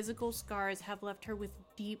 Bonnie's physical scars have left her with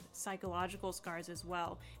deep psychological scars as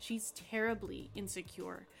well. She's terribly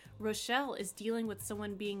insecure. Rochelle is dealing with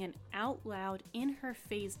someone being an out loud,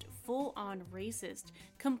 in-her-face, full-on racist,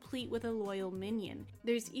 complete with a loyal minion.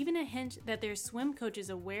 There's even a hint that their swim coach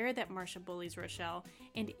is aware that Marcia bullies Rochelle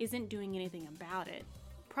and isn't doing anything about it.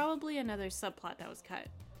 Probably another subplot that was cut.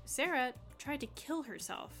 Sarah tried to kill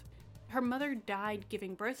herself. Her mother died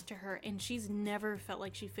giving birth to her, and she's never felt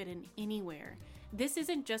like she fit in anywhere. This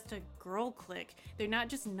isn't just a girl clique. They're not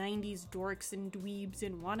just 90s dorks and dweebs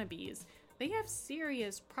and wannabes. They have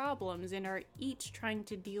serious problems and are each trying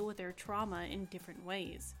to deal with their trauma in different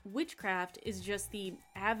ways. Witchcraft is just the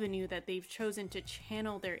avenue that they've chosen to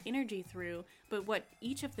channel their energy through, but what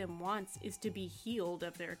each of them wants is to be healed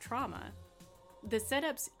of their trauma. The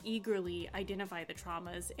setups eagerly identify the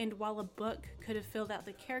traumas, and while a book could have filled out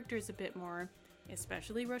the characters a bit more,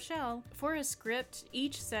 especially Rochelle, for a script,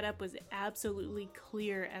 each setup was absolutely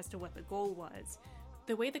clear as to what the goal was.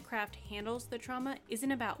 The way the craft handles the trauma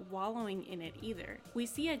isn't about wallowing in it either. We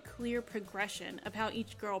see a clear progression of how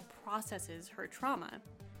each girl processes her trauma.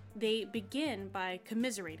 They begin by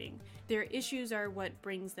commiserating. Their issues are what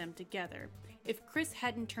brings them together. If Chris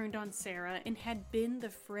hadn't turned on Sarah and had been the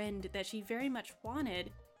friend that she very much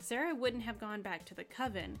wanted, Sarah wouldn't have gone back to the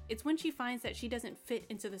coven. It's when she finds that she doesn't fit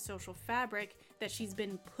into the social fabric, that she's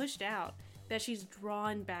been pushed out, that she's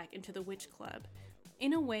drawn back into the witch club.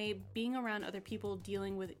 In a way, being around other people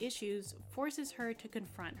dealing with issues forces her to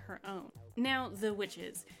confront her own. Now, the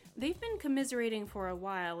witches. They've been commiserating for a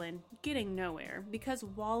while and getting nowhere, because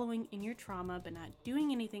wallowing in your trauma but not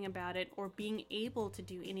doing anything about it or being able to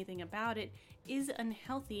do anything about it is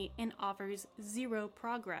unhealthy and offers zero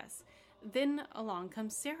progress. Then along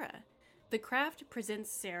comes Sarah. The craft presents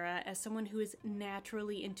Sarah as someone who is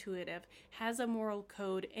naturally intuitive, has a moral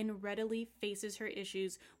code, and readily faces her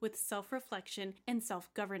issues with self-reflection and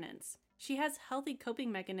self-governance. She has healthy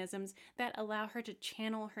coping mechanisms that allow her to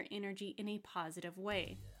channel her energy in a positive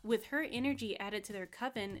way. With her energy added to their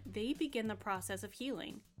coven, they begin the process of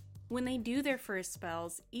healing. When they do their first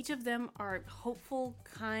spells, each of them are hopeful,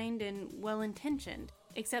 kind, and well-intentioned,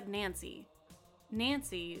 except Nancy.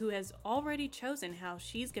 Nancy, who has already chosen how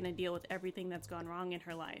she's going to deal with everything that's gone wrong in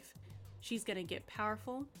her life. She's going to get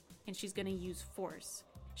powerful, and she's going to use force.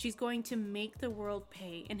 She's going to make the world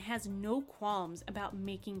pay and has no qualms about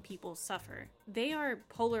making people suffer. They are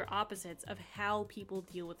polar opposites of how people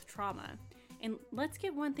deal with trauma. And let's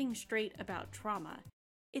get one thing straight about trauma.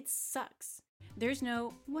 It sucks. There's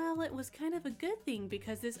no, well, it was kind of a good thing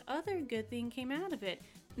because this other good thing came out of it.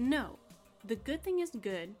 No, the good thing is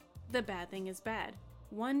good. The bad thing is bad.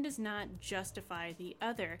 One does not justify the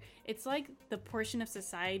other. It's like the portion of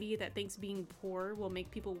society that thinks being poor will make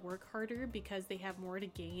people work harder because they have more to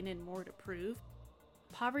gain and more to prove.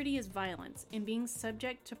 Poverty is violence, and being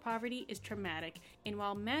subject to poverty is traumatic, and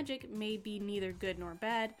while magic may be neither good nor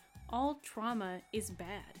bad, all trauma is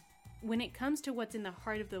bad. When it comes to what's in the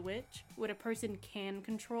heart of the witch, what a person can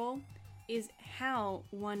control is how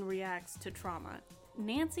one reacts to trauma.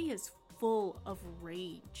 Nancy is full of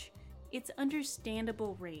rage. It's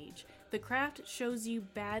understandable rage. The craft shows you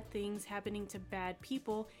bad things happening to bad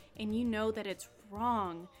people, and you know that it's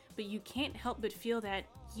wrong, but you can't help but feel that,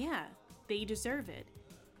 yeah, they deserve it.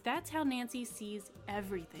 That's how Nancy sees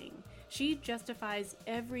everything. She justifies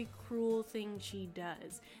every cruel thing she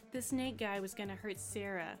does. The snake guy was gonna hurt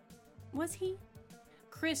Sarah. Was he?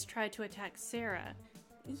 Chris tried to attack Sarah.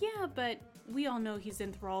 Yeah, but we all know he's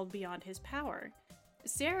enthralled beyond his power.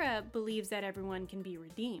 Sarah believes that everyone can be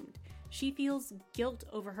redeemed. She feels guilt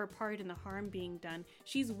over her part in the harm being done.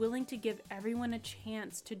 She's willing to give everyone a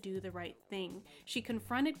chance to do the right thing. She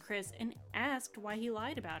confronted Chris and asked why he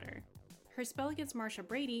lied about her. Her spell against Marcia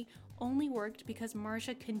Brady only worked because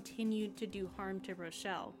Marcia continued to do harm to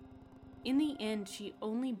Rochelle. In the end, she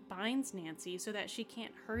only binds Nancy so that she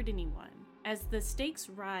can't hurt anyone. As the stakes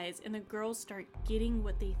rise and the girls start getting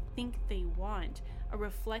what they think they want, a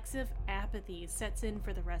reflexive apathy sets in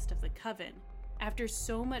for the rest of the coven. After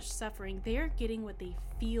so much suffering, they are getting what they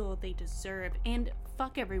feel they deserve, and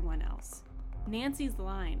fuck everyone else. Nancy's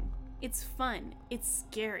line, "It's fun, it's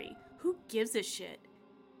scary, who gives a shit?"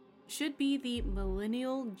 should be the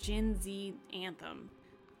millennial Gen Z anthem.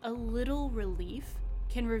 A little relief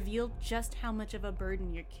can reveal just how much of a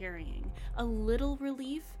burden you're carrying. A little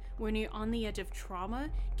relief when you're on the edge of trauma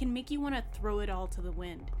can make you want to throw it all to the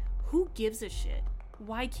wind. Who gives a shit?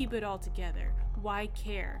 Why keep it all together? Why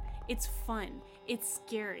care? It's fun. It's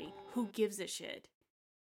scary. Who gives a shit?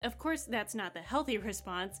 Of course, that's not the healthy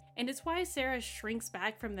response, and it's why Sarah shrinks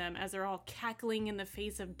back from them as they're all cackling in the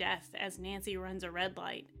face of death as Nancy runs a red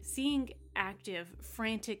light. Seeing active,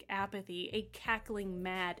 frantic apathy, a cackling,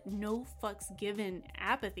 mad, no fucks given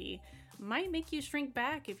apathy, might make you shrink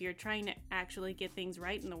back if you're trying to actually get things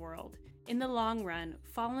right in the world. In the long run,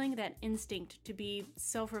 following that instinct to be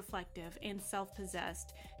self-reflective and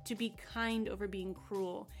self-possessed, to be kind over being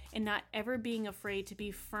cruel, and not ever being afraid to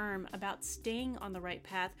be firm about staying on the right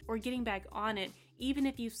path or getting back on it even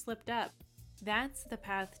if you've slipped up, that's the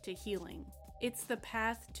path to healing. It's the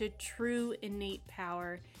path to true innate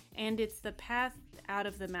power, and it's the path out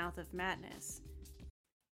of the mouth of madness.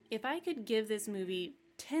 If I could give this movie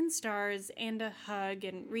 10 stars and a hug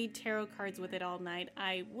and read tarot cards with it all night,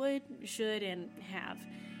 I would, should, and have.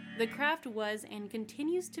 The craft was and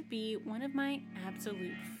continues to be one of my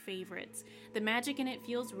absolute favorites. The magic in it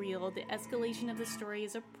feels real, the escalation of the story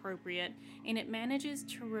is appropriate, and it manages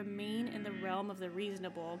to remain in the realm of the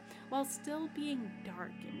reasonable while still being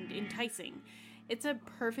dark and enticing. It's a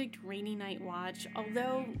perfect rainy night watch,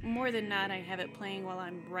 although more than not I have it playing while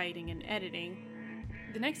I'm writing and editing.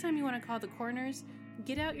 The next time you want to call the corners,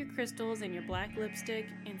 get out your crystals and your black lipstick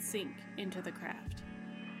and sink into the craft.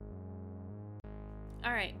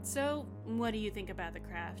 Alright, so what do you think about the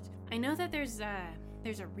craft? I know that there's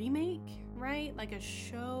a remake, right? Like a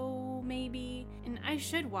show, maybe? And I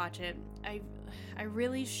should watch it. I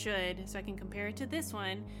really should, so I can compare it to this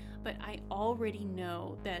one, but I already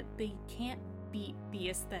know that they can't beat the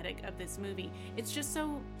aesthetic of this movie. It's just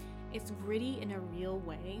so... It's gritty in a real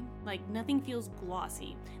way. Like, nothing feels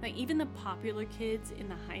glossy. Like, even the popular kids in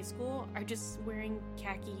the high school are just wearing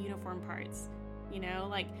khaki uniform parts. You know,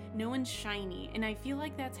 like, no one's shiny. And I feel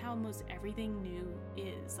like that's how most everything new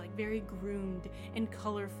is. Like, very groomed and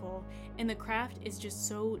colorful. And the craft is just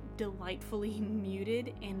so delightfully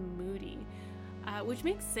muted and moody. which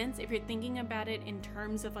makes sense if you're thinking about it in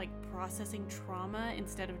terms of like processing trauma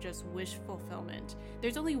instead of just wish fulfillment.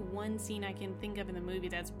 There's only one scene I can think of in the movie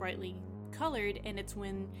that's brightly colored, and it's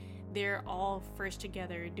when they're all first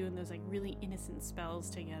together doing those like really innocent spells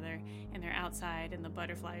together, and they're outside and the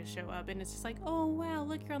butterflies show up, and it's just like, oh wow,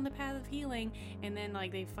 look, you're on the path of healing, and then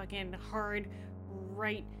like they fucking hard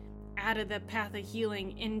right out of the path of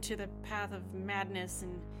healing into the path of madness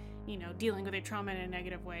and, you know, dealing with their trauma in a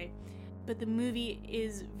negative way. But the movie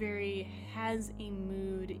is has a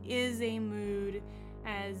mood,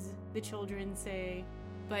 as the children say.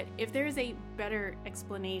 But if there's a better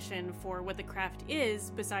explanation for what the craft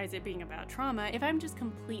is, besides it being about trauma, if I'm just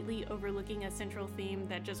completely overlooking a central theme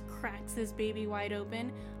that just cracks this baby wide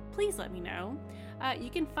open, please let me know.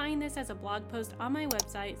 You can find this as a blog post on my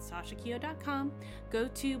website, sashakio.com. Go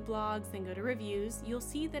to blogs, then go to reviews. You'll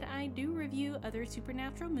see that I do review other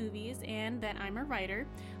supernatural movies and that I'm a writer.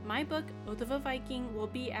 My book, Oath of a Viking, will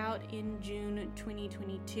be out in June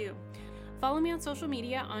 2022. Follow me on social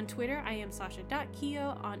media. On Twitter, I am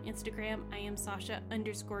sasha.kio. On Instagram, I am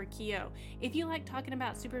sasha_kio. If you like talking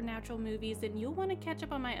about supernatural movies, then you'll want to catch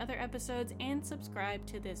up on my other episodes and subscribe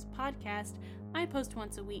to this podcast. I post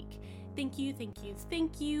once a week. Thank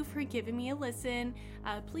you for giving me a listen.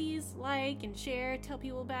 Please like and share, tell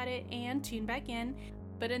people about it, and tune back in.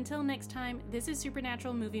 But until next time, this is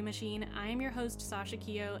Supernatural Movie Machine. I am your host, Sasha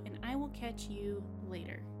Kio, and I will catch you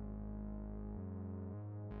later.